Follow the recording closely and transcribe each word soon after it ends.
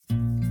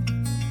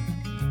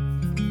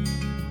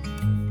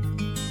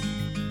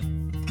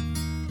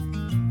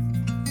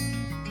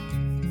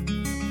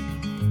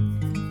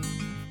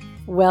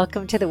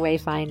Welcome to The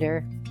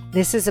Wayfinder.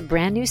 This is a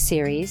brand new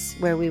series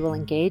where we will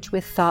engage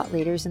with thought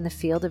leaders in the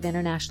field of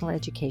international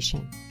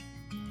education.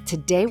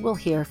 Today we'll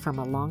hear from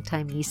a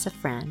longtime NISA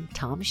friend,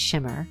 Tom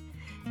Schimmer,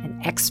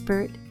 an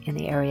expert in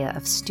the area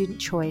of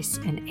student choice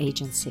and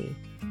agency.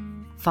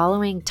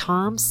 Following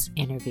Tom's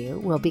interview,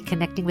 we'll be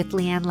connecting with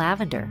Leanne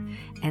Lavender,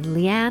 and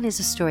Leanne is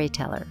a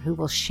storyteller who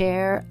will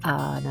share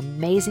an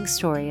amazing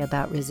story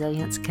about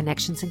resilience,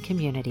 connections, and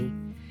community.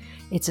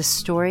 It's a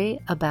story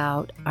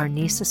about our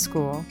NISA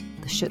school,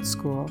 the Schutt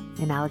School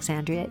in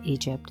Alexandria,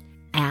 Egypt,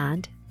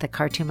 and the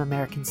Khartoum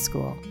American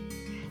School.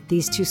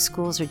 These two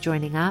schools are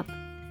joining up.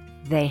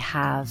 They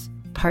have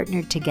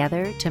partnered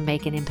together to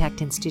make an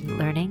impact in student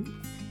learning.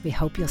 We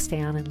hope you'll stay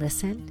on and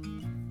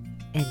listen.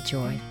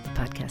 Enjoy the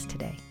podcast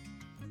today.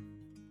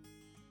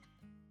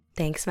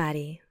 Thanks,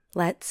 Maddie.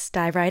 Let's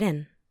dive right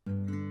in.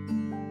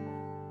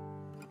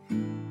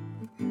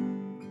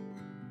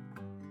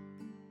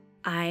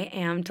 I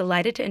am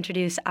delighted to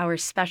introduce our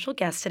special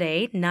guest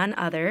today, none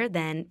other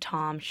than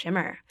Tom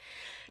Schimmer.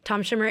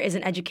 Tom Schimmer is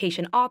an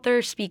education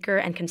author, speaker,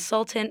 and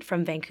consultant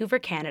from Vancouver,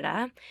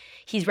 Canada.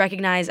 He's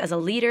recognized as a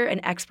leader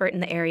and expert in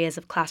the areas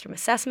of classroom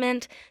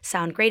assessment,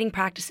 sound grading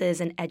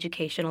practices, and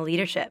educational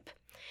leadership.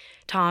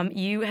 Tom,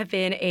 you have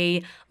been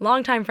a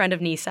longtime friend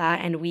of NISA,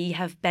 and we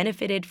have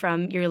benefited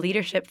from your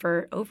leadership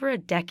for over a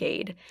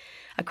decade.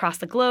 Across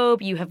the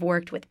globe, you have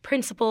worked with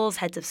principals,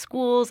 heads of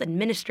schools,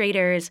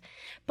 administrators,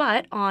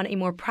 but on a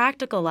more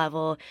practical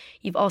level,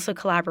 you've also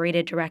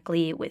collaborated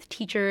directly with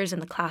teachers in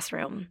the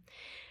classroom.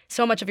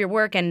 So much of your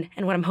work and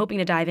what I'm hoping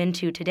to dive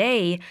into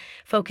today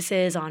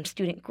focuses on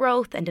student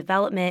growth and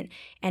development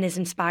and is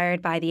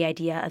inspired by the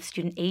idea of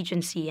student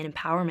agency and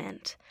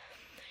empowerment.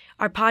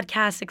 Our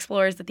podcast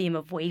explores the theme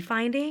of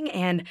wayfinding,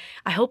 and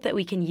I hope that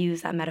we can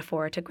use that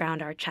metaphor to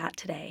ground our chat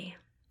today.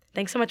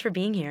 Thanks so much for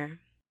being here.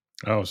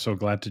 Oh, so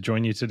glad to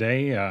join you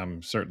today.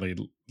 Certainly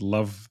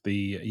love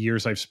the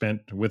years I've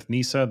spent with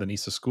NISA, the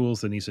NISA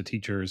schools, the NISA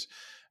teachers.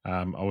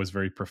 Always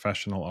very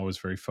professional, always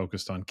very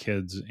focused on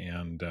kids,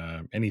 and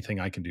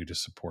anything I can do to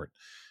support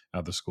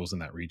the schools in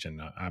that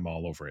region, I'm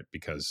all over it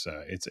because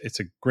it's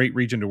a great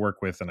region to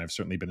work with, and I've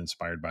certainly been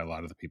inspired by a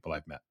lot of the people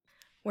I've met.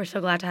 We're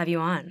so glad to have you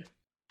on.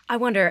 I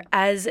wonder,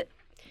 as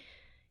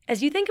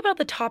you think about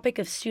the topic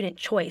of student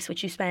choice,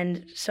 which you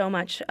spend so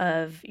much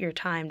of your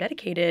time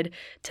dedicated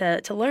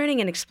to learning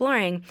and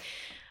exploring,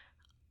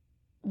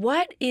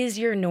 what is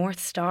your North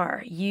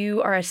Star?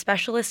 You are a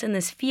specialist in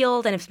this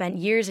field and have spent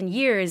years and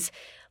years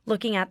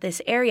looking at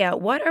this area.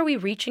 What are we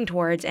reaching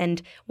towards, and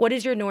what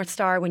is your North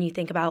Star when you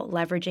think about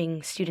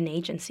leveraging student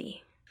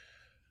agency?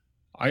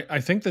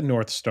 I think the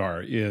North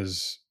Star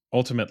is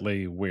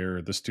ultimately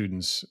where the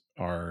students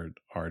are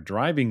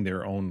driving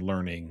their own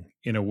learning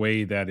in a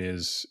way that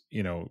is,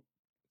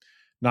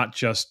 not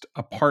just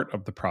a part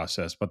of the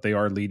process, but they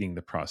are leading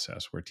the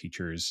process, where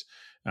teachers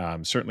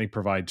certainly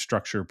provide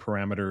structure,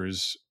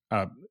 parameters,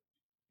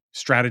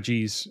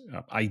 strategies,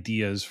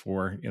 ideas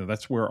for,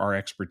 that's where our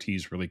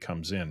expertise really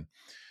comes in.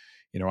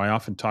 I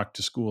often talk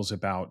to schools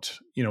about,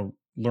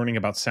 learning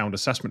about sound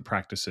assessment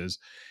practices.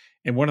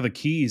 And one of the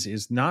keys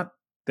is not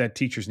that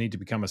teachers need to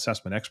become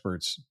assessment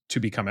experts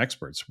to become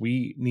experts.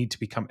 We need to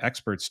become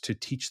experts to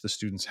teach the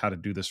students how to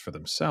do this for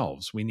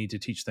themselves. We need to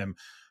teach them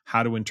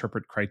how to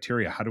interpret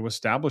criteria, how to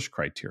establish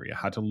criteria,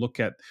 how to look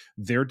at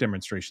their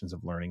demonstrations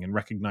of learning and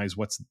recognize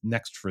what's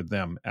next for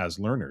them as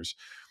learners.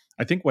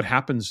 I think what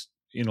happens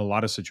in a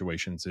lot of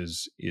situations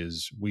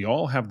is we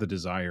all have the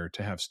desire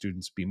to have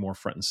students be more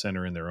front and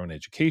center in their own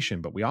education,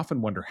 but we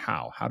often wonder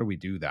how do we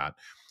do that?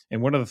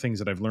 And one of the things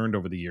that I've learned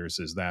over the years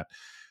is that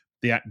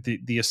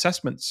the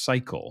assessment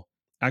cycle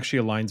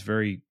actually aligns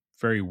very,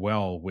 very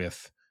well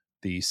with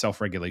the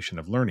self-regulation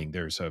of learning.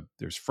 There's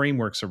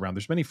frameworks around.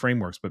 There's many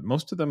frameworks, but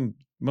most of the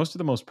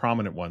most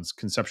prominent ones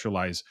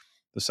conceptualize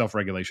the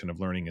self-regulation of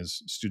learning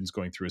as students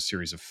going through a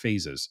series of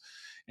phases,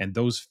 and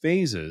those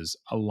phases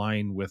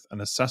align with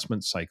an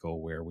assessment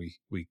cycle where we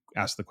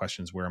ask the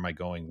questions: where am I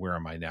going? Where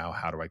am I now?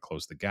 How do I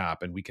close the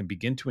gap? And we can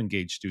begin to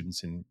engage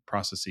students in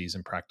processes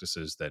and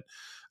practices that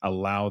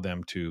allow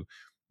them to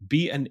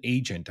be an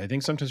agent. I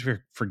think sometimes we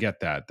forget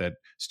that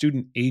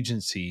student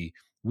agency,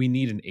 we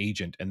need an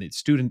agent, and the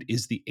student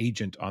is the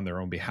agent on their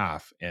own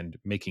behalf and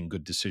making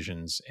good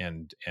decisions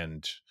and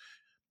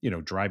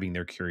driving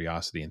their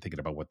curiosity and thinking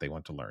about what they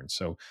want to learn.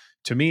 So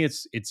to me,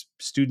 it's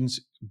students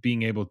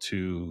being able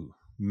to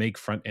make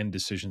front end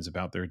decisions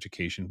about their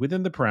education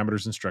within the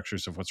parameters and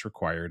structures of what's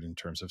required in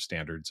terms of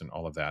standards and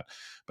all of that.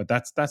 But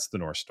that's the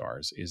North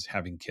Stars, is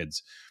having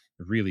kids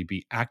really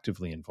be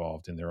actively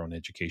involved in their own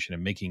education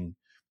and making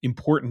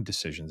important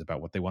decisions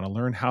about what they want to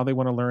learn, how they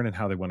want to learn, and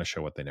how they want to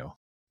show what they know.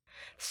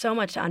 So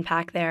much to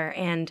unpack there.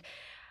 And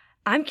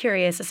I'm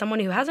curious, as someone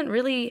who hasn't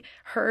really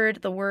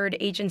heard the word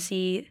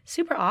agency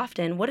super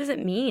often, what does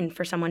it mean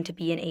for someone to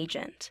be an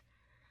agent?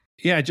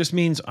 Yeah, it just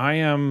means I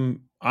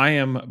am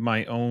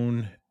my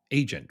own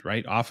agent,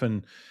 right?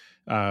 Often,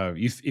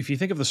 if you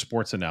think of the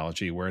sports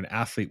analogy where an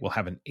athlete will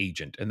have an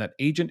agent, and that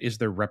agent is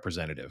their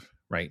representative,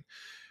 right?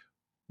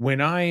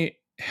 When I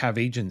have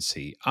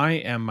agency, I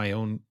am my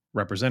own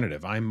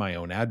representative. I'm my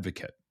own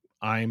advocate.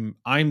 I'm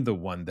the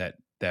one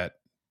that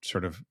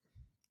sort of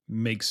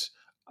makes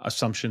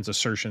assumptions,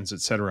 assertions,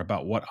 et cetera,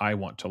 about what I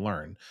want to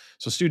learn.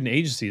 So student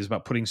agency is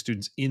about putting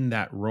students in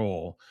that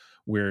role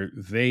where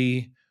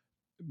they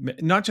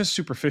not just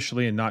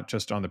superficially and not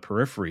just on the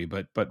periphery,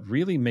 but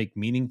really make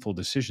meaningful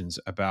decisions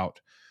about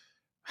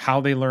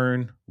how they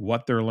learn,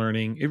 what they're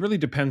learning. It really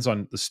depends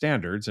on the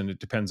standards and it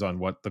depends on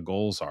what the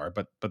goals are,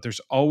 but there's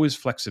always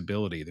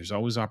flexibility. There's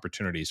always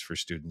opportunities for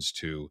students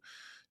to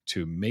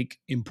make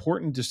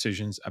important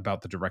decisions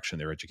about the direction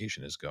their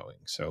education is going.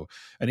 So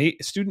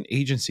student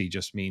agency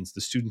just means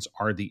the students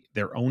are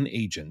their own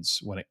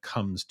agents when it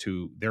comes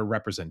to their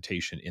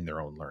representation in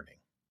their own learning.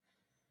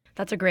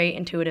 That's a great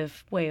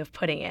intuitive way of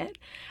putting it.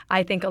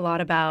 I think a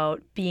lot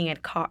about being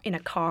in a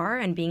car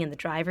and being in the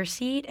driver's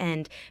seat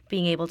and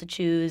being able to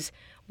choose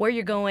where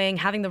you're going,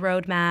 having the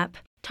roadmap.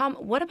 Tom,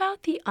 what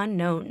about the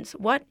unknowns?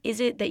 What is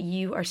it that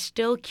you are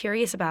still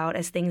curious about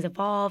as things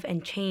evolve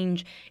and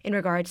change in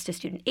regards to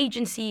student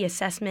agency,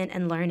 assessment,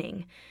 and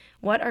learning?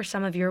 What are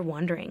some of your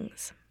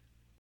wonderings?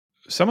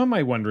 Some of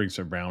my wonderings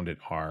around it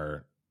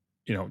are,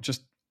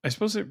 just I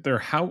suppose they're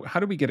how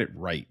do we get it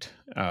right,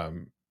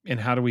 and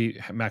how do we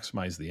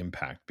maximize the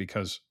impact?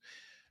 Because,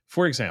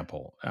 for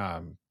example,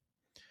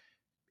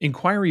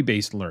 inquiry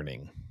based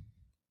learning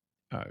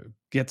uh,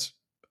 gets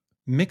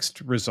mixed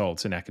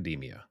results in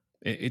academia.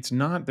 It's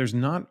not There's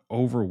not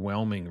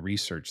overwhelming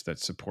research that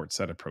supports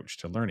that approach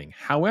to learning.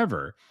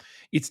 However,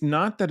 it's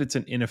not that it's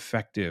an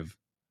ineffective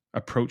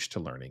approach to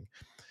learning.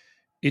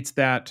 It's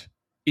that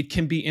it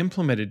can be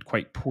implemented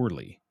quite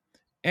poorly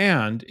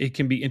and it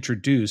can be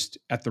introduced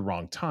at the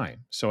wrong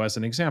time. So as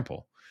an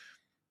example,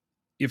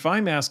 if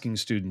I'm asking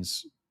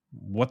students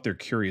what they're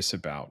curious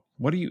about,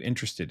 what are you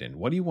interested in?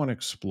 What do you want to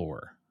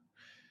explore?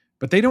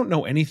 But they don't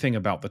know anything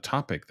about the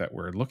topic that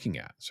we're looking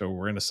at. So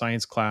we're in a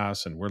science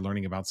class and we're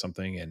learning about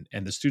something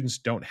and the students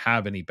don't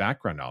have any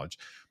background knowledge.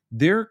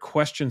 Their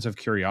questions of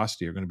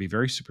curiosity are going to be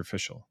very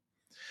superficial.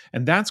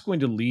 And that's going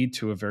to lead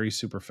to a very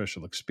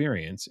superficial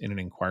experience in an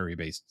inquiry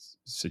based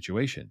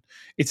situation.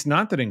 It's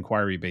not that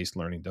inquiry based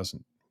learning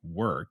doesn't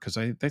work, because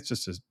that's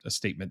just a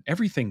statement.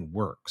 Everything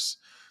works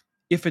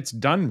if it's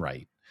done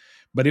right.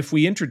 But if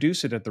we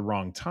introduce it at the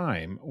wrong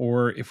time,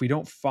 or if we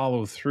don't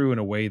follow through in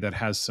a way that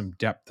has some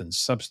depth and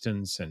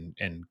substance and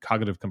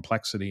cognitive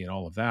complexity and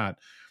all of that,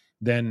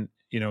 then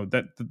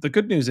that the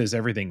good news is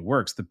everything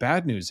works. The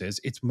bad news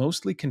is it's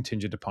mostly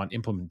contingent upon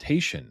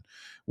implementation,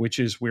 which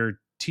is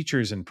where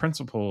teachers and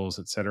principals,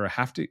 et cetera,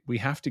 we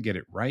have to get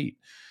it right.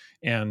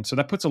 And so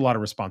that puts a lot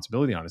of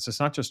responsibility on us.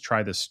 It's not just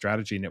try this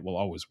strategy and it will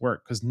always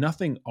work, because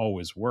nothing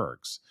always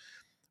works.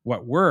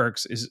 What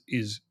works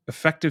is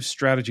effective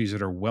strategies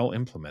that are well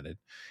implemented.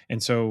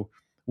 And so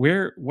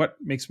what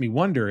makes me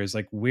wonder is,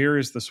 like, where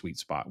is the sweet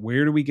spot?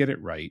 Where do we get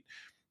it right?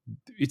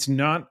 It's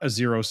not a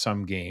zero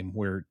sum game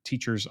where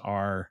teachers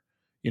are,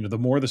 the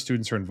more the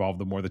students are involved,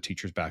 the more the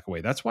teachers back away.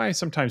 That's why I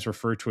sometimes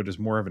refer to it as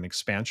more of an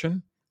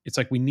expansion. It's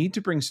like we need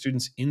to bring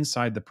students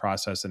inside the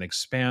process and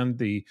expand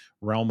the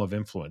realm of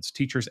influence,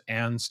 teachers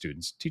and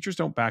students. Teachers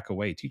don't back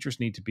away. Teachers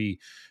need to be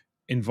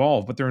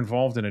involved, but they're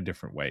involved in a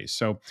different way.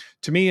 So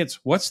to me, it's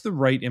what's the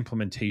right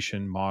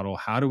implementation model?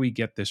 How do we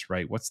get this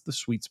right? What's the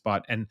sweet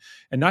spot? And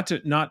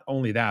not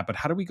only that, but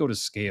how do we go to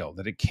scale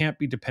that it can't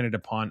be dependent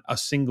upon a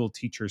single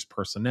teacher's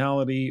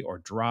personality or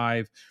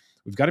drive?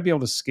 We've got to be able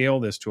to scale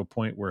this to a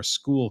point where a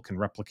school can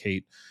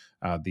replicate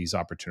these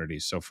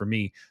opportunities. So for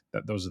me,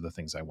 those are the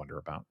things I wonder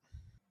about.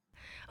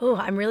 Oh,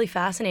 I'm really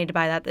fascinated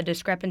by that, the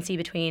discrepancy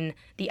between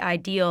the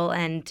ideal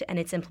and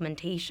its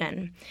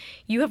implementation.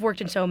 You have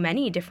worked in so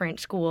many different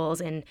schools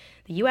in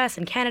the US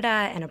and Canada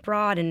and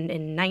abroad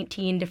in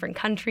 19 different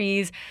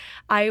countries.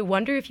 I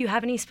wonder if you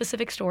have any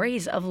specific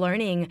stories of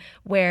learning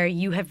where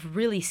you have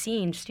really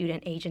seen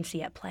student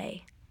agency at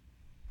play.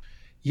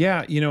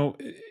 Yeah,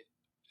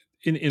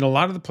 in a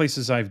lot of the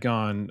places I've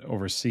gone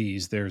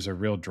overseas, there's a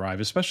real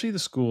drive, especially the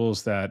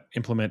schools that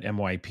implement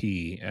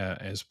MYP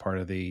as part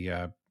of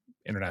the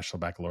International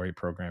Baccalaureate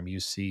program.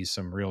 You see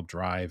some real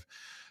drive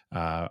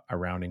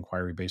around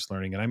inquiry-based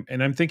learning,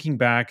 and I'm thinking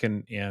back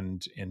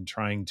and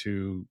trying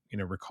to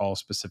recall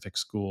specific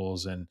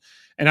schools, and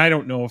I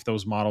don't know if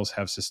those models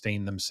have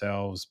sustained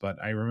themselves, but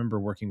I remember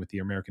working with the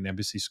American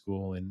Embassy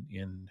School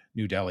in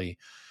New Delhi,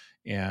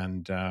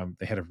 and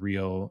they had a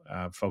real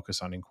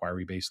focus on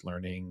inquiry-based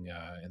learning,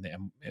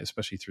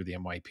 especially through the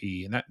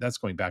MYP, and that's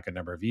going back a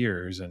number of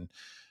years. And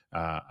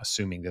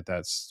assuming that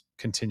that's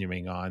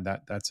continuing on,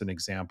 that's an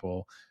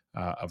example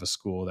of a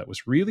school that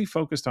was really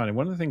focused on. And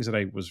one of the things that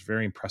I was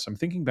very impressed, I'm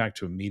thinking back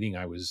to a meeting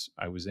I was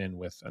in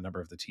with a number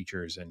of the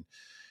teachers, and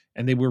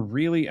they were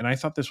really, and I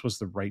thought this was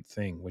the right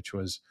thing, which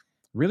was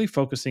really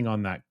focusing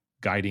on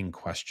guiding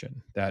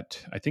question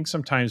that I think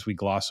sometimes we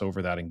gloss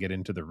over that and get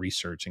into the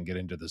research and get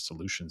into the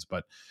solutions,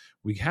 but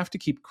we have to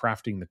keep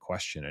crafting the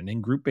question. And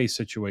in group-based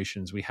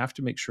situations, we have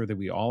to make sure that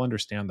we all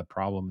understand the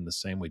problem in the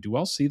same way. Do we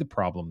all see the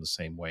problem the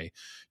same way?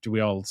 Do we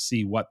all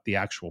see what the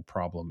actual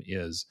problem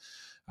is?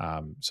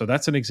 So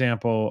that's an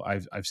example.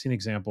 I've seen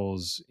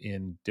examples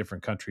in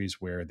different countries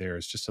where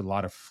there's just a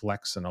lot of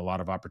flex and a lot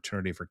of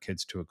opportunity for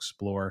kids to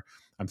explore.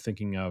 I'm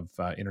thinking of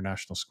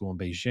international school in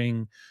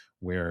Beijing,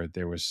 where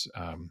there was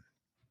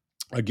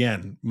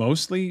again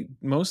mostly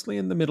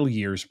in the middle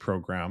years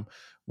program,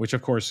 which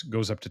of course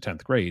goes up to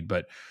 10th grade,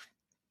 but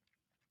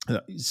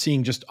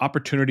seeing just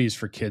opportunities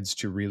for kids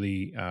to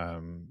really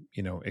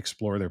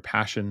explore their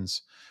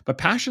passions, but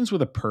passions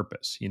with a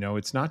purpose.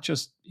 It's not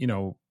just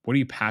what are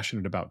you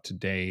passionate about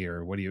today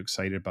or what are you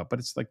excited about, but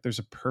it's like there's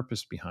a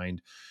purpose behind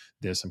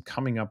this. I'm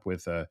coming up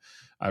with a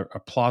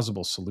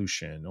plausible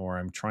solution, or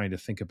I'm trying to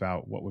think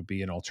about what would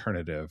be an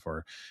alternative,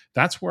 or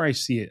that's where I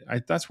see it.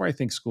 That's where I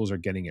think schools are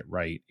getting it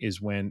right,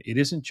 is when it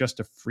isn't just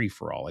a free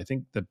for all. I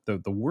think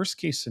the worst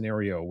case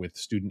scenario with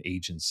student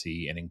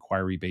agency and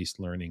inquiry based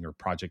learning or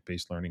project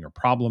based learning or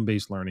problem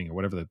based learning or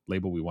whatever the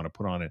label we want to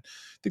put on it,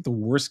 I think the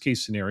worst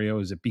case scenario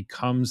is it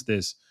becomes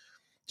this,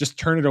 just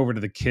turn it over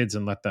to the kids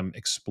and let them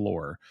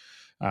explore.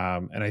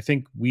 And I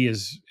think we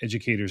as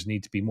educators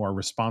need to be more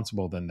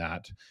responsible than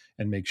that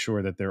and make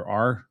sure that there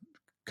are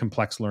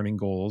complex learning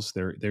goals.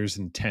 There's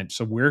intent.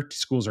 So where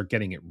schools are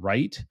getting it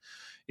right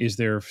is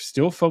they're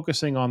still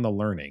focusing on the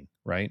learning,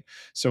 right?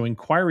 So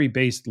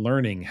inquiry-based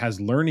learning has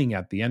learning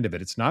at the end of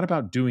it. It's not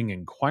about doing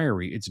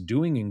inquiry. It's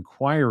doing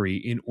inquiry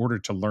in order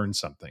to learn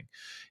something.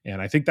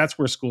 And I think that's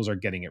where schools are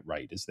getting it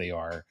right, is they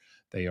are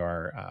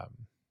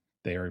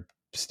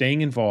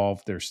staying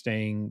involved.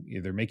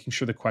 They're making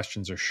sure the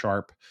questions are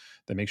sharp.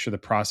 They make sure the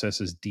process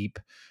is deep,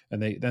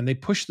 and they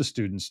push the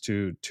students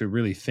to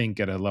really think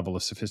at a level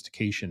of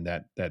sophistication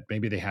that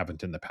maybe they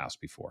haven't in the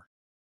past before.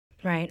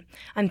 Right.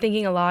 I'm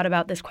thinking a lot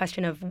about this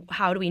question of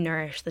how do we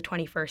nourish the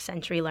 21st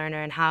century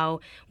learner, and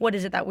what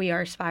is it that we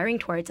are aspiring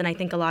towards? And I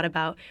think a lot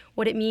about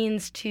what it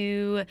means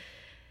to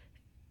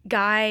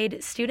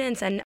guide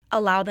students and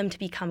allow them to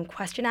become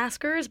question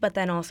askers, but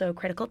then also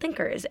critical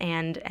thinkers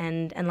and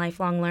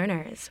lifelong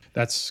learners.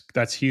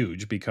 That's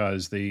huge,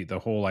 because the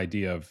whole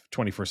idea of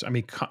 21st, I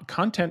mean,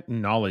 content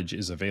and knowledge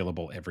is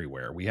available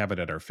everywhere. We have it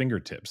at our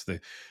fingertips.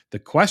 The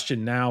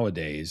question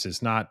nowadays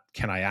is not,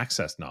 can I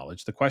access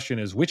knowledge? The question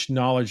is, which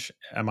knowledge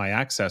am I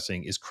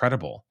accessing is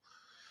credible?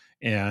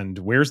 And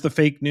where's the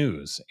fake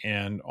news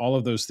and all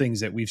of those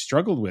things that we've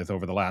struggled with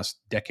over the last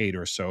decade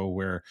or so,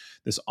 where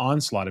this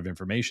onslaught of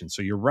information.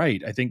 So you're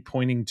right. I think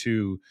pointing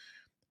to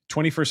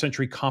 21st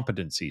century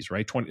competencies,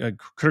 right?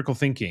 Critical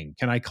thinking.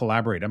 Can I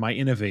collaborate? Am I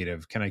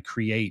innovative? Can I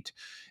create?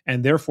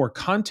 And therefore,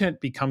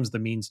 content becomes the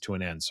means to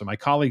an end. So my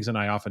colleagues and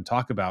I often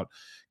talk about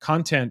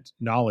content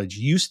knowledge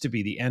used to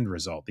be the end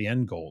result, the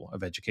end goal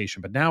of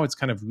education. But now it's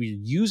kind of, we're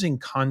using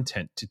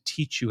content to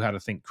teach you how to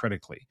think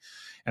critically.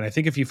 And I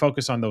think if you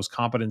focus on those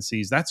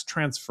competencies, that's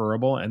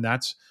transferable, and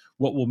that's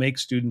what will make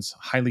students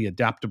highly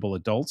adaptable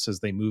adults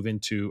as they move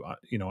into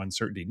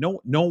uncertainty.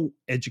 No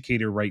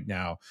educator right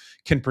now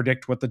can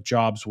predict what the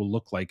jobs will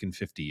look like in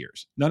 50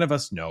 years. None of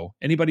us know.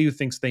 Anybody who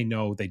thinks they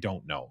know, they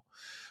don't know.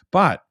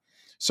 But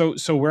so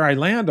where I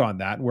land on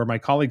that, where my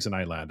colleagues and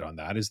I land on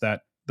that, is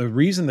that the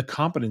reason the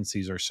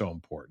competencies are so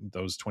important,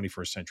 those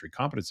 21st century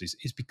competencies,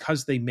 is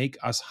because they make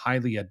us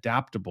highly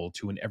adaptable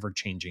to an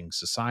ever-changing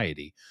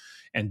society.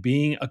 And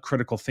being a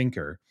critical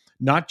thinker,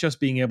 not just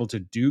being able to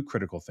do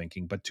critical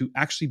thinking, but to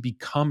actually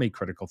become a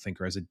critical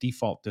thinker as a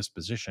default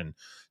disposition,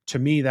 to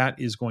me, that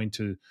is going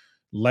to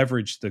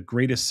leverage the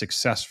greatest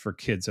success for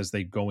kids as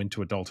they go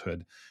into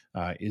adulthood,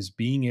 is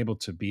being able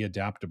to be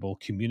adaptable,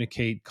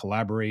 communicate,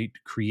 collaborate,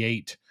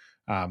 create,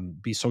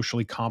 be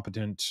socially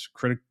competent,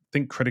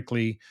 think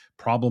critically,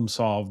 problem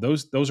solve.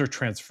 Those are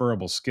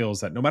transferable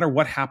skills that no matter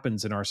what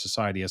happens in our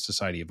society, as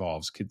society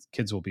evolves,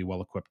 kids will be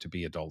well equipped to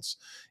be adults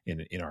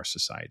in our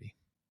society.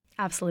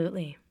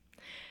 Absolutely.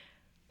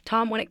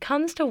 Tom, when it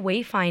comes to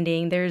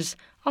wayfinding, there's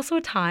also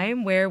a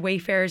time where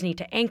wayfarers need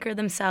to anchor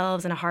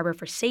themselves in a harbor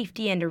for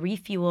safety and to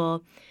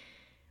refuel.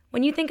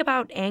 When you think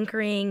about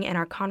anchoring and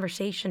our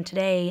conversation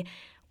today,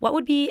 what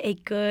would be a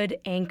good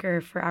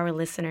anchor for our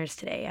listeners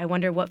today? I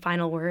wonder what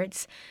final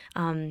words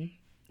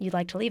you'd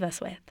like to leave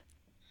us with.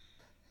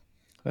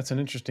 That's an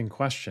interesting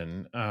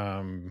question.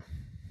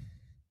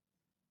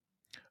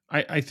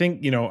 I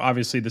think,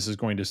 obviously this is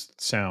going to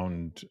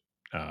sound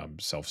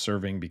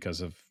self-serving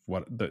because of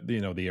what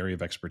the area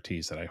of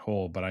expertise that I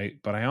hold, but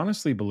I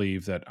honestly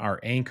believe that our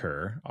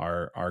anchor,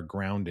 our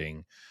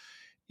grounding,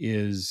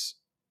 is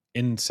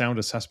in sound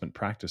assessment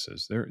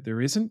practices.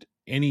 There isn't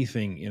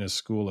anything in a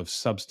school of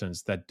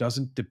substance that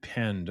doesn't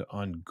depend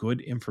on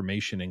good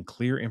information and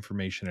clear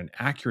information and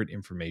accurate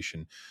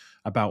information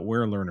about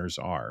where learners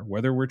are.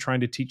 Whether we're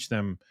trying to teach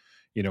them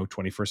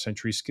 21st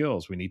century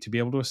skills, we need to be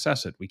able to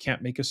assess it. We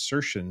can't make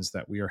assertions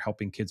that we are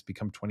helping kids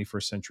become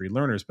 21st century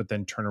learners, but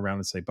then turn around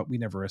and say, but we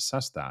never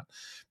assessed that.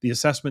 The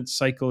assessment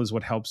cycle is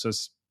what helps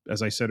us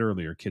as I said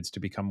earlier, kids to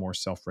become more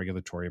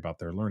self-regulatory about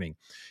their learning.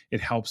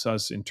 It helps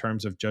us in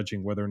terms of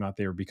judging whether or not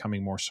they are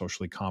becoming more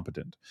socially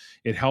competent.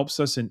 It helps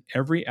us in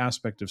every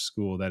aspect of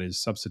school that is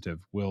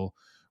substantive will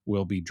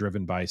be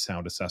driven by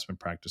sound assessment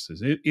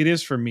practices. It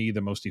is, for me,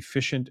 the most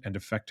efficient and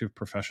effective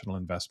professional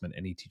investment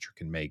any teacher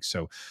can make.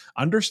 So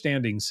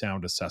understanding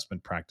sound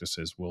assessment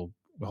practices will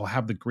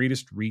have the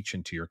greatest reach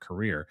into your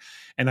career.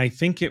 And I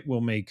think it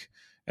will make,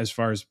 as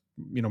far as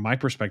my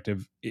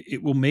perspective,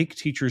 it will make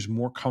teachers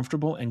more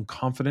comfortable and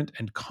confident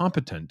and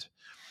competent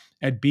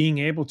at being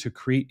able to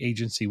create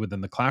agency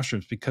within the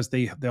classrooms, because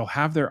they'll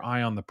have their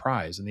eye on the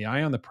prize. And the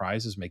eye on the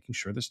prize is making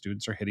sure the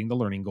students are hitting the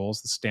learning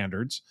goals, the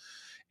standards,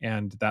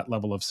 and that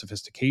level of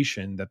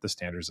sophistication that the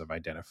standards have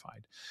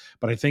identified.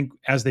 But I think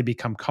as they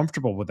become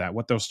comfortable with that,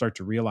 what they'll start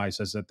to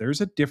realize is that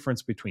there's a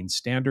difference between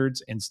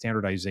standards and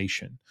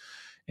standardization.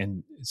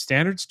 And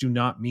standards do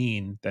not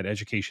mean that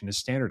education is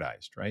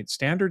standardized, right?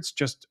 Standards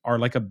just are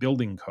like a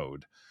building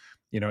code.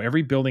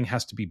 Every building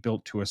has to be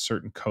built to a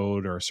certain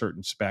code or a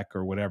certain spec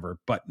or whatever,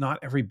 but not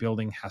every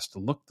building has to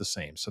look the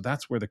same. So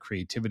that's where the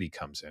creativity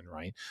comes in,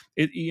 right?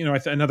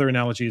 Another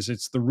analogy is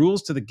it's the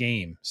rules to the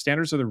game.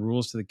 Standards are the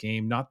rules to the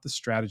game, not the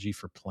strategy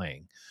for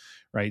playing,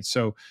 right?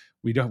 So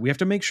we have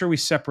to make sure we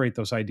separate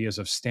those ideas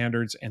of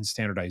standards and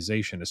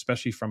standardization,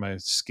 especially from a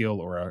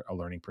skill or a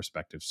learning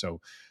perspective.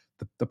 So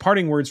the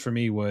parting words for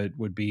me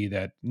would be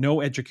that no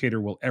educator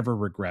will ever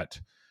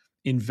regret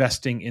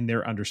investing in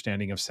their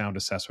understanding of sound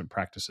assessment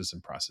practices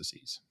and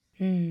processes.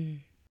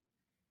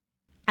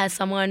 As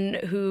someone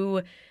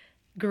who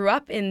grew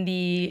up in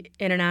the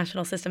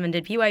international system and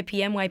did PYP,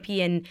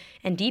 MYP,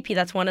 and DP,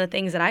 that's one of the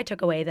things that I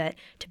took away, that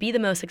to be the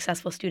most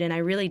successful student, I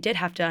really did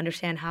have to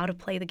understand how to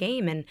play the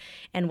game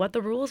and what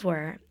the rules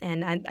were.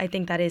 And I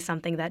think that is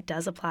something that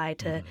does apply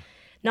to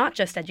not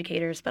just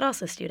educators, but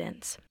also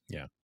students.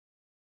 Yeah.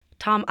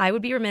 Tom, I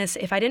would be remiss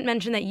if I didn't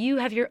mention that you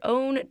have your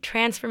own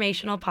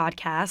transformational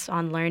podcast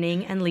on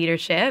learning and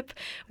leadership.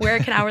 Where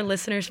can our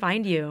listeners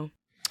find you?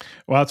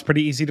 Well, it's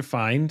pretty easy to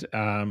find.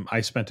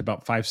 I spent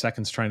about 5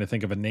 seconds trying to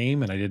think of a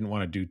name, and I didn't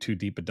want to do too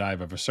deep a dive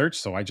of a search,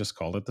 so I just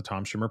called it the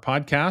Tom Schimmer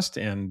Podcast,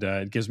 and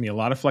it gives me a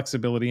lot of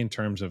flexibility in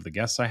terms of the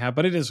guests I have,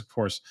 but it is, of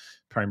course,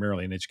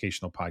 primarily an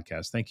educational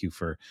podcast. Thank you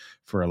for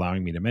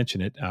allowing me to mention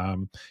it.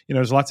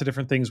 There's lots of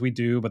different things we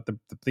do, but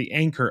the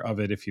anchor of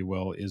it, if you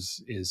will,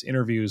 is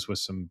interviews with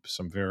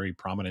some very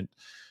prominent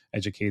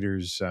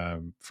educators,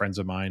 friends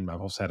of mine. I've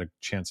also had a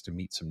chance to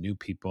meet some new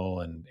people,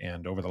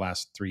 and over the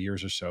last 3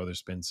 years or so,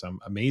 there's been some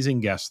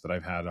amazing guests that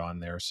I've had on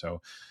there.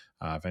 So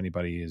if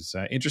anybody is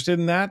interested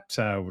in that,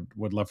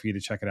 would love for you to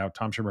check it out.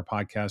 Tom Schimmer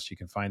Podcast. You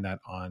can find that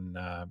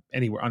on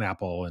anywhere, on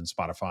Apple and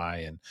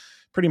Spotify and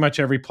pretty much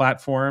every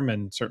platform,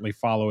 and certainly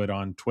follow it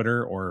on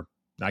Twitter, or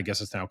I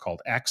guess it's now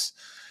called X.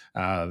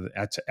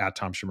 At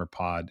Tom Schimmer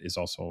Pod is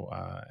also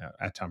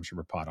at Tom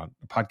Schimmer Pod on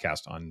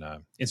podcast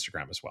on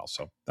Instagram as well.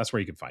 So that's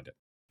where you can find it.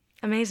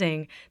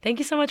 Amazing. Thank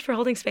you so much for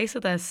holding space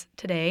with us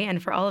today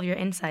and for all of your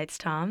insights,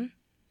 Tom.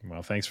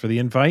 Well, thanks for the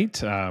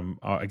invite. Again,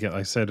 like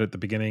I said at the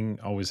beginning,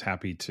 always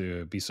happy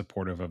to be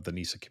supportive of the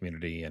NISA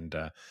community, and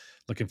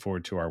looking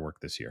forward to our work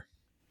this year.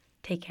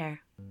 Take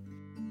care.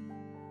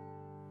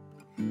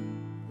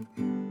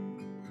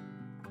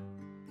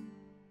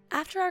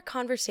 After our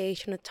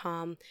conversation with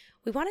Tom,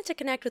 we wanted to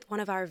connect with one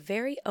of our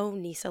very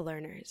own NISA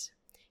learners.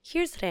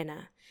 Here's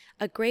Rena,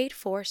 a grade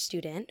 4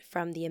 student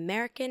from the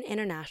American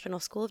International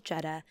School of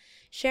Jeddah,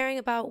 sharing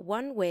about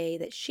one way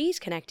that she's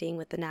connecting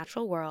with the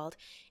natural world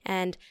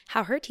and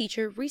how her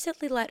teacher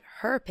recently let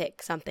her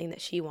pick something that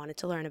she wanted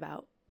to learn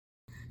about.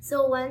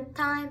 So one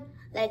time,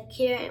 like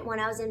here when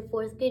I was in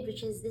 4th grade,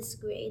 which is this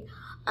grade,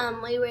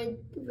 we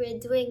were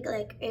doing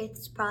like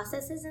Earth's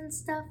processes and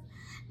stuff,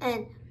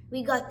 and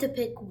we got to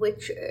pick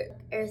which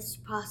Earth's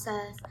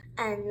process,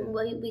 and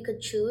we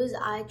could choose.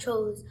 I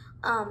chose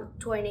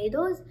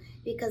tornadoes,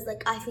 because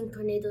like I think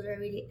tornadoes are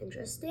really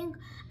interesting,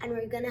 and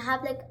we're gonna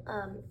have like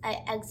an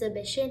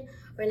exhibition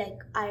where like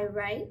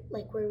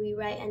where we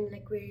write, and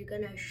like we're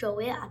gonna show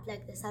it at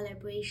like the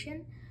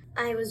celebration.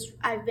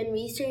 I've been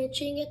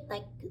researching it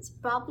like it's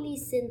probably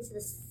since the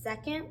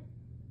 2nd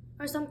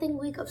or something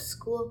week of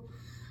school.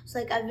 So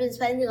like I've been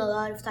spending a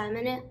lot of time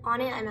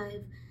on it, and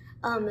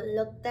I've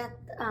looked at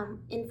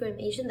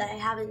information that I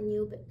haven't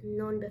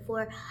known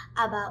before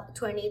about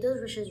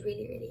tornadoes, which is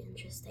really, really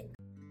interesting.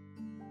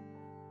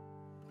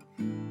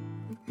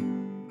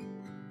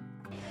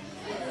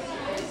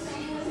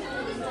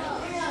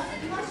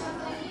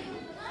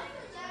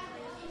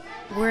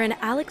 We're in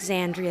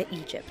Alexandria,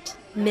 Egypt,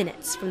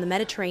 minutes from the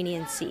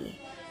Mediterranean Sea.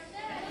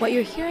 What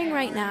you're hearing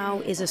right now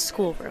is a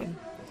schoolroom.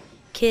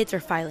 Kids are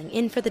filing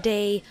in for the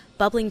day,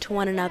 bubbling to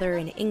one another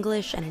in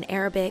English and in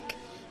Arabic,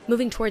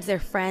 moving towards their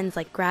friends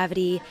like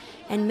gravity,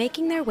 and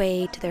making their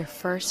way to their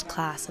first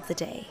class of the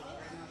day.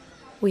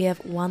 We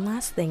have one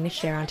last thing to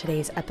share on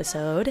today's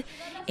episode,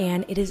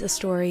 and it is a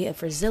story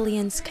of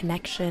resilience,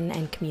 connection,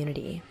 and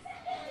community.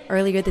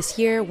 Earlier this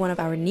year, one of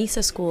our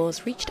NISA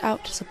schools reached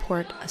out to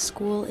support a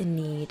school in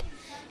need,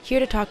 Here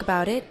to talk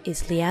about it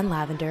is Leanne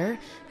Lavender,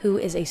 who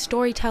is a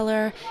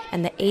storyteller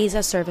and the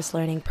AZA Service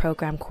Learning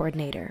Program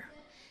Coordinator.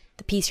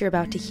 The piece you're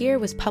about to hear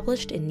was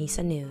published in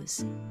NISA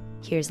News.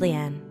 Here's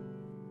Leanne.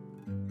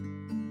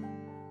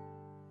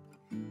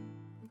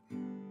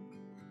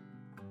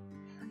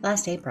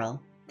 Last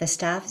April, the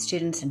staff,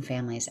 students, and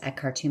families at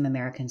Khartoum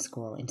American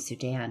School in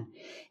Sudan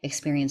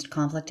experienced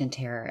conflict and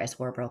terror as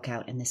war broke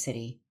out in the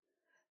city.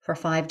 For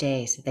 5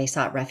 days, they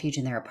sought refuge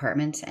in their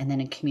apartments and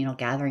then in communal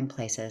gathering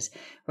places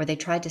where they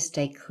tried to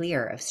stay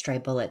clear of stray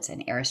bullets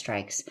and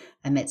airstrikes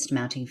amidst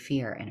mounting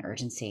fear and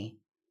urgency.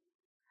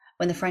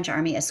 When the French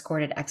army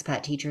escorted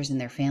expat teachers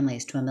and their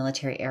families to a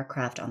military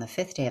aircraft on the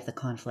 5th day of the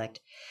conflict,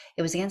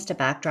 it was against a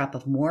backdrop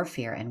of more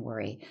fear and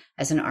worry,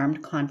 as an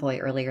armed convoy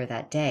earlier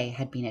that day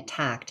had been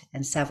attacked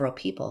and several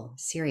people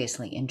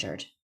seriously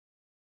injured.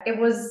 It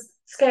was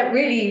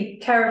really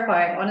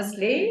terrifying,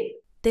 honestly.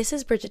 This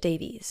is Bridget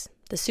Davies,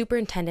 the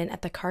superintendent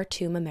at the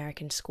Khartoum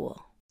American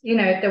School.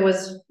 There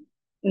was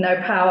no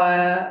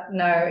power,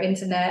 no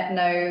internet,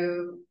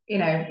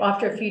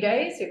 after a few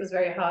days, it was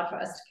very hard for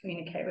us to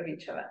communicate with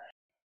each other.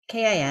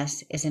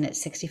 KIS is in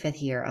its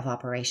 65th year of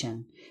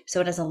operation,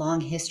 so it has a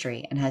long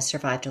history and has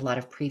survived a lot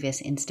of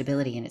previous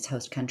instability in its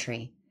host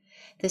country.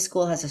 This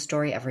school has a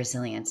story of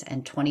resilience,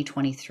 and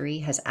 2023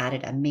 has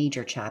added a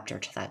major chapter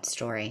to that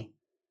story.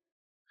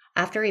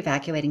 After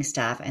evacuating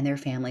staff and their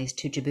families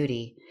to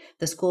Djibouti,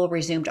 the school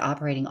resumed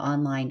operating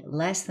online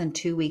less than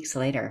 2 weeks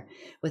later,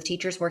 with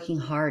teachers working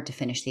hard to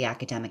finish the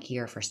academic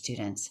year for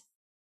students.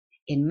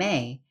 In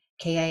May,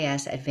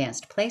 KIS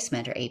Advanced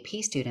Placement, or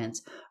AP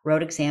students,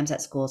 wrote exams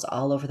at schools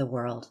all over the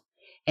world,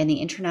 and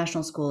the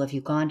International School of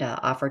Uganda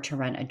offered to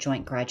run a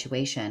joint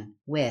graduation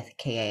with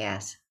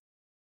KIS.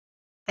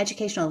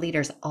 Educational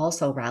leaders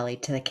also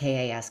rallied to the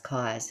KIS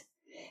cause.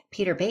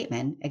 Peter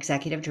Bateman,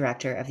 Executive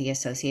Director of the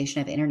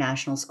Association of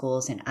International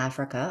Schools in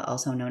Africa,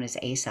 also known as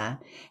ASA,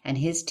 and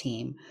his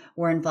team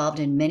were involved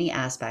in many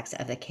aspects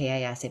of the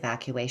KIS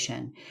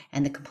evacuation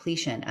and the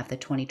completion of the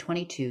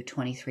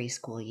 2022-23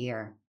 school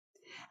year.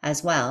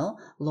 As well,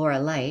 Laura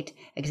Light,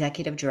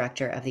 Executive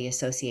Director of the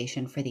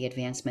Association for the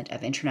Advancement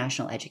of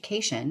International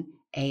Education,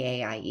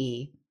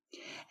 AAIE,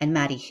 and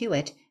Maddie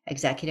Hewitt,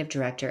 Executive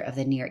Director of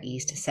the Near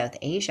East South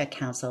Asia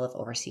Council of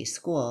Overseas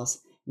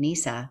Schools,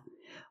 NISA,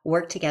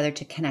 worked together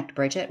to connect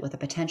Bridget with a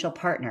potential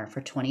partner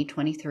for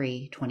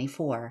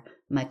 2023-24,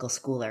 Michael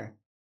Schooler.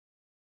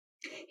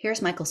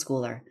 Here's Michael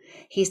Schooler.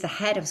 He's the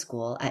head of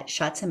school at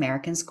Shuts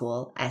American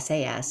School,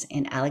 SAS,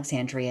 in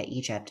Alexandria,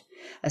 Egypt,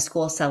 a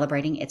school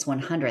celebrating its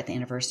 100th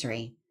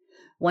anniversary.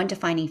 One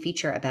defining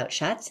feature about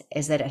Shuts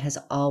is that it has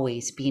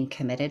always been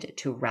committed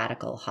to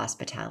radical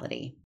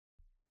hospitality.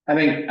 I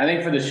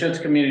think for the Shuts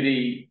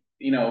community,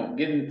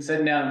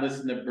 sitting down and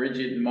listening to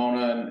Bridget and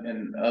Mona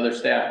and other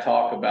staff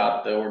talk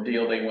about the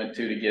ordeal they went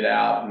to get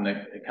out and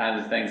the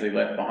kinds of things they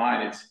left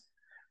behind,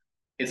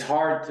 it's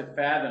hard to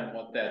fathom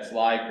what that's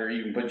like or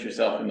even put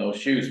yourself in those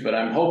shoes. But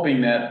I'm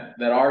hoping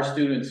that our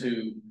students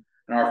and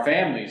our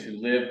families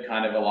who live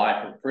kind of a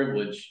life of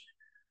privilege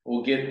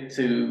will get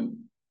to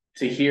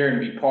hear and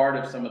be part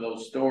of some of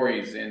those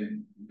stories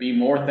and be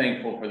more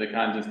thankful for the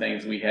kinds of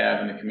things we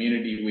have in the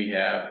community we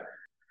have.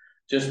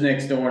 Just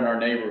next door in our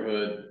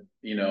neighborhood,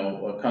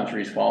 a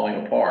country's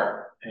falling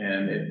apart,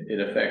 and it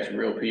affects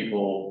real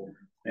people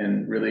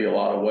in really a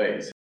lot of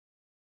ways.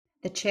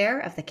 The chair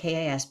of the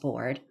KIS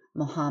board,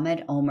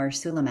 Mohammed Omer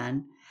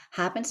Suleiman,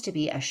 happens to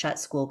be a Shut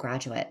School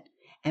graduate,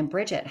 and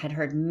Bridget had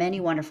heard many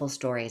wonderful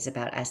stories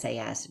about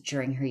SAS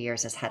during her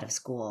years as head of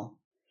school.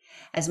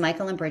 As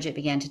Michael and Bridget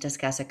began to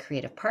discuss a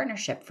creative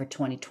partnership for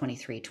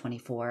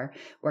 2023-24,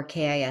 where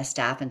KIS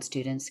staff and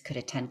students could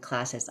attend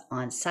classes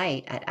on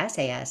site at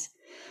SAS,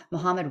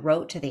 Mohammed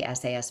wrote to the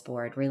SAS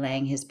board,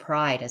 relaying his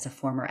pride as a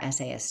former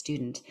SAS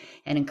student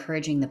and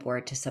encouraging the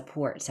board to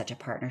support such a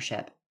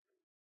partnership.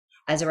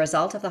 As a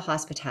result of the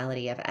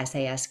hospitality of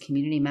SAS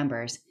community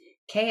members,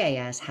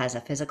 KIS has a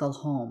physical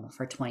home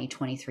for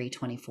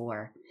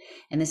 2023-24,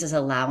 and this is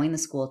allowing the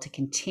school to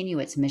continue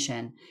its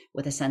mission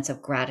with a sense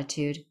of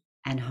gratitude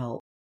and hope.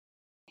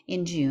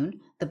 In June,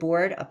 the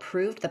board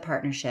approved the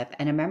partnership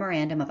and a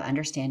memorandum of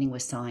understanding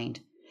was signed.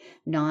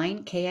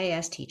 9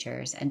 KIS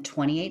teachers and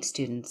 28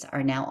 students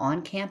are now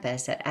on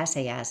campus at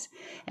SAS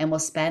and will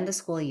spend the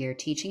school year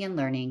teaching and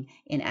learning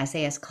in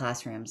SAS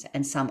classrooms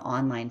and some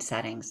online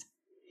settings.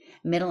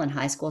 Middle and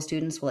high school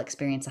students will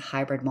experience a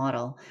hybrid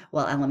model,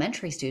 while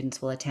elementary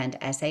students will attend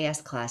SAS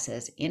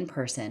classes in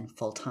person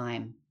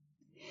full-time.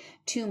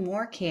 2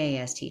 more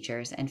KIS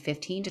teachers and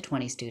 15 to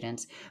 20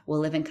 students will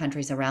live in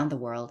countries around the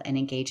world and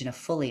engage in a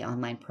fully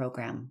online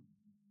program.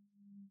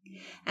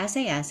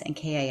 SAS and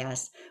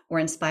KIS were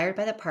inspired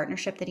by the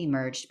partnership that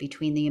emerged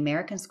between the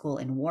American School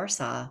in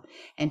Warsaw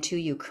and 2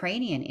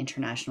 Ukrainian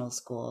international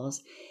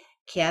schools,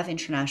 Kiev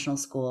International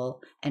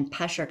School and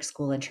Peshek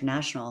School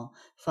International,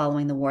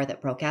 following the war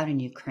that broke out in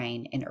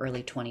Ukraine in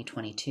early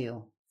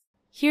 2022.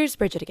 Here's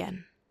Bridget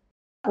again.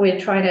 We're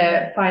trying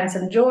to find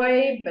some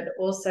joy, but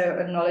also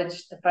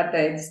acknowledge the fact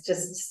that it's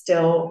just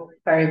still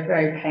very,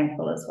 very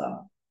painful as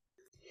well.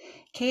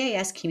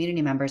 KAS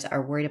community members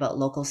are worried about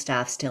local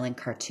staff still in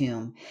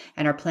Khartoum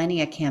and are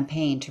planning a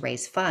campaign to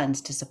raise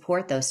funds to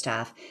support those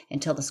staff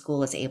until the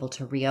school is able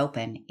to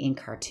reopen in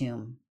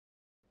Khartoum.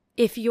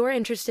 If you're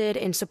interested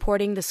in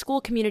supporting the school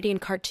community in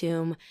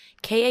Khartoum,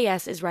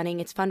 KAS is running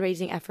its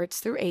fundraising efforts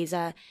through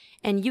AZA,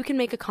 and you can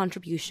make a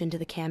contribution to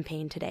the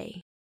campaign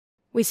today.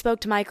 We spoke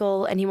to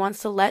Michael, and he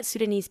wants to let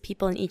Sudanese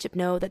people in Egypt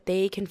know that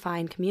they can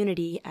find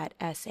community at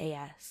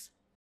SAS.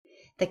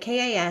 The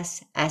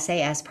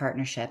KAS-SAS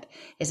partnership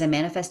is a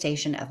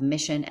manifestation of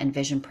mission and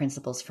vision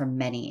principles for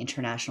many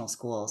international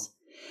schools.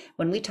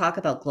 When we talk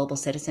about global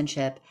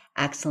citizenship,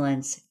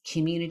 excellence,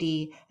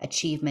 community,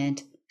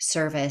 achievement,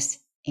 service,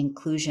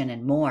 inclusion,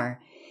 and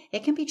more,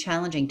 it can be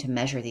challenging to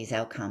measure these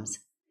outcomes.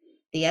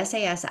 The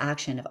SAS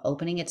action of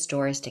opening its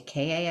doors to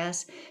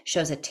KAS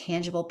shows a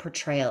tangible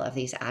portrayal of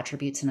these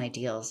attributes and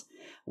ideals,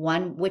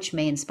 one which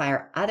may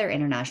inspire other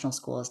international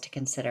schools to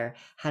consider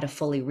how to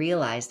fully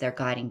realize their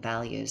guiding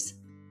values.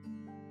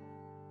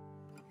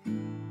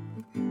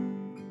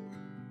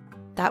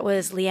 That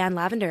was Leanne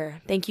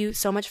Lavender. Thank you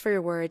so much for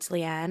your words,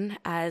 Leanne.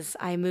 As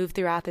I move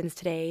through Athens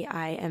today,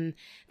 I am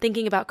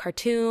thinking about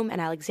Khartoum and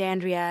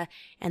Alexandria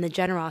and the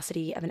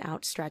generosity of an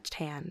outstretched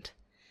hand.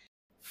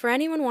 For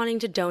anyone wanting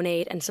to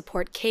donate and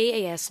support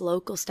KAS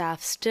local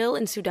staff still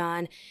in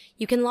Sudan,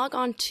 you can log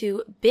on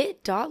to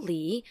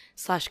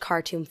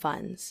bit.ly/Khartoum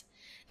funds.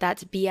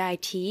 That's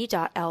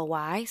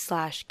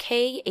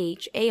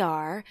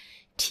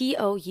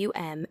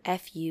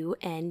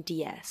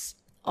bit.ly/KHARTOUMFUNDS,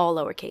 all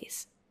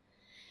lowercase.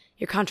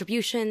 Your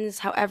contributions,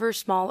 however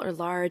small or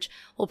large,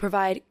 will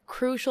provide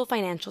crucial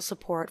financial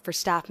support for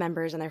staff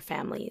members and their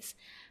families,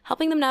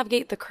 helping them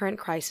navigate the current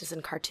crisis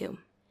in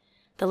Khartoum.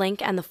 The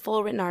link and the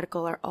full written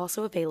article are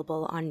also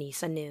available on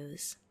NISA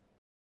News.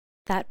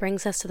 That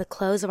brings us to the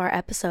close of our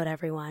episode,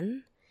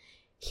 everyone.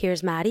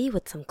 Here's Maddie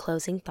with some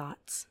closing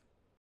thoughts.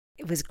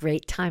 It was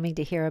great timing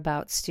to hear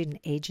about student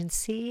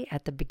agency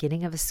at the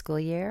beginning of a school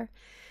year.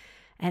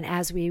 And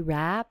as we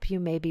wrap, you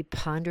may be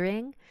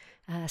pondering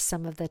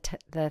some of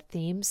the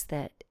themes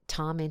that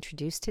Tom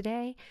introduced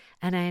today.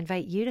 And I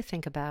invite you to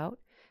think about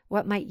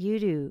what might you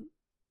do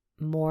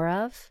more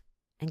of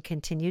and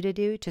continue to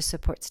do to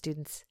support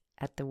students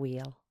at the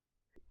wheel.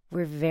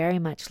 We're very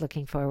much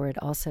looking forward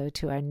also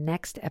to our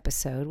next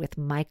episode with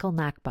Michael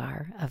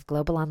Nakbar of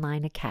Global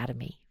Online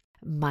Academy.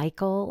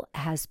 Michael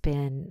has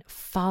been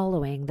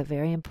following the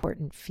very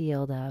important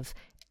field of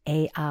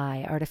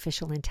AI,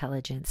 artificial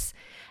intelligence,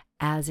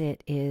 as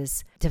it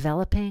is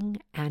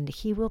developing, and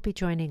he will be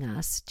joining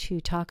us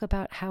to talk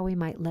about how we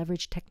might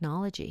leverage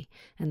technology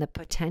and the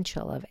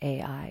potential of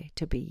AI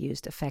to be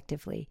used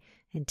effectively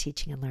in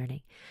teaching and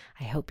learning.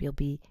 I hope you'll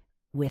be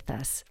with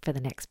us for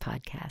the next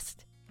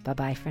podcast.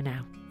 Bye-bye for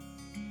now.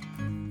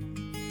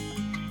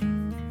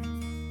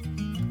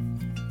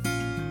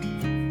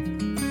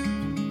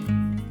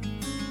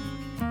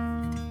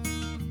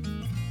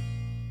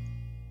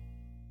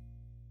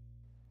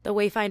 The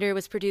Wayfinder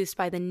was produced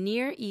by the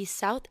Near East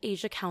South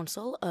Asia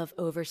Council of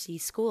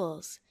Overseas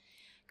Schools.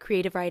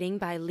 Creative writing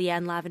by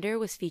Leanne Lavender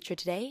was featured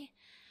today.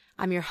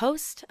 I'm your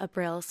host,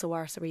 Abril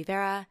Sawarsa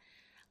Rivera.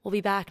 We'll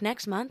be back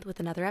next month with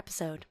another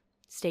episode.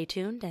 Stay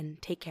tuned and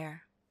take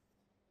care.